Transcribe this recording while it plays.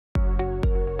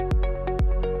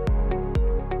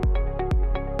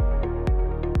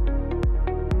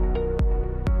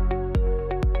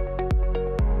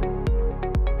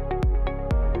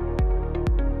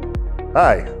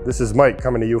Hi, this is Mike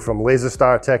coming to you from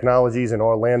LaserStar Technologies in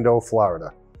Orlando,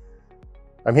 Florida.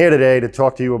 I'm here today to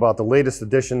talk to you about the latest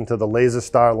addition to the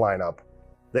LaserStar lineup,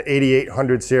 the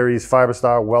 8800 series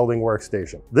FiberStar Welding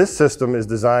Workstation. This system is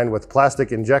designed with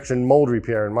plastic injection mold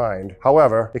repair in mind.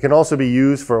 However, it can also be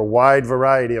used for a wide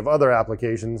variety of other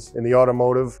applications in the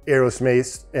automotive,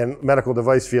 aerospace, and medical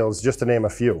device fields, just to name a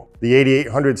few. The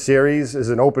 8800 series is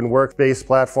an open workspace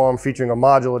platform featuring a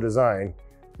modular design,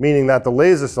 meaning that the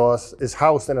laser source is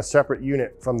housed in a separate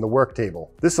unit from the work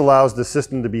table. This allows the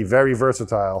system to be very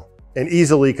versatile and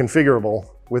easily configurable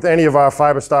with any of our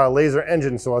FiberStar laser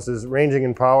engine sources ranging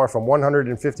in power from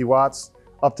 150 watts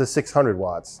up to 600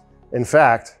 watts. In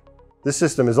fact, this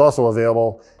system is also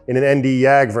available in an ND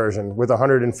YAG version with a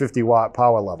 150 watt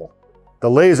power level. The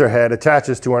laser head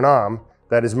attaches to an arm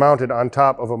that is mounted on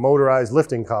top of a motorized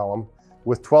lifting column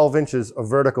with 12 inches of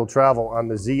vertical travel on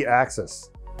the Z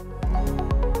axis.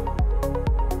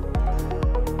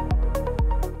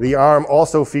 The arm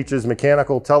also features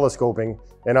mechanical telescoping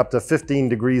and up to 15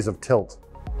 degrees of tilt.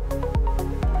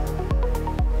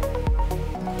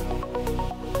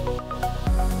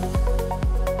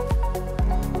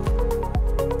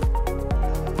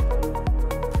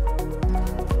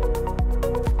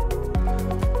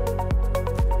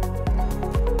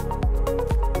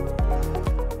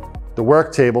 The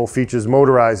work table features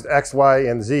motorized X, Y,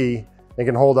 and Z and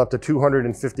can hold up to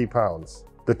 250 pounds.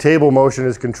 The table motion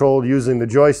is controlled using the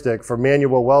joystick for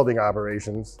manual welding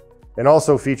operations and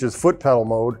also features foot pedal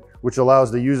mode, which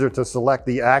allows the user to select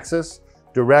the axis,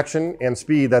 direction, and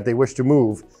speed that they wish to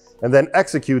move, and then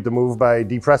execute the move by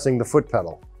depressing the foot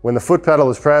pedal. When the foot pedal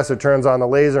is pressed, it turns on the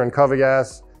laser and cover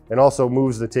gas and also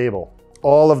moves the table.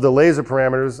 All of the laser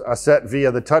parameters are set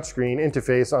via the touchscreen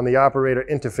interface on the operator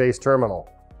interface terminal.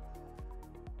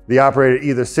 The operator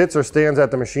either sits or stands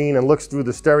at the machine and looks through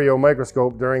the stereo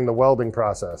microscope during the welding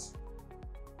process.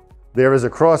 There is a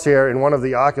crosshair in one of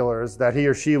the oculars that he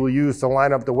or she will use to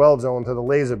line up the weld zone to the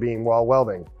laser beam while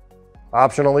welding.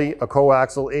 Optionally, a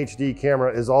coaxial HD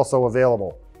camera is also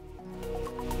available.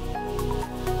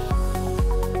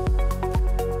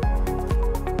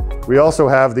 We also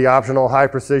have the optional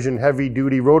high-precision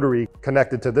heavy-duty rotary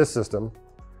connected to this system.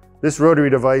 This rotary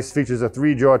device features a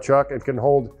 3-jaw chuck and can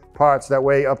hold parts that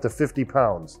weigh up to 50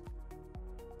 pounds.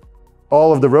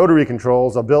 All of the rotary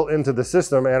controls are built into the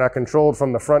system and are controlled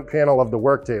from the front panel of the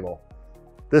work table.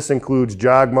 This includes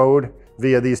jog mode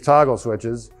via these toggle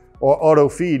switches or auto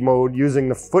feed mode using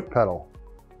the foot pedal.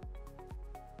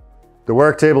 The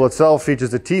work table itself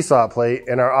features a T-SOT plate,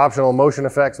 and our optional Motion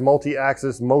Effects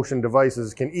multi-axis motion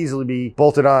devices can easily be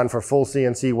bolted on for full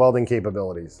CNC welding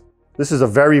capabilities. This is a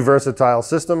very versatile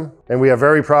system, and we are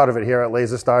very proud of it here at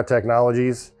LaserStar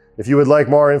Technologies. If you would like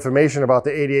more information about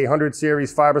the 8800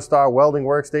 series FiberStar Welding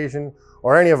Workstation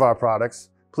or any of our products,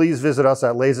 please visit us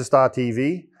at LaserStar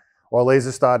TV or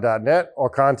laserstar.net or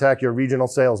contact your regional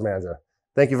sales manager.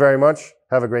 Thank you very much.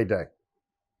 Have a great day.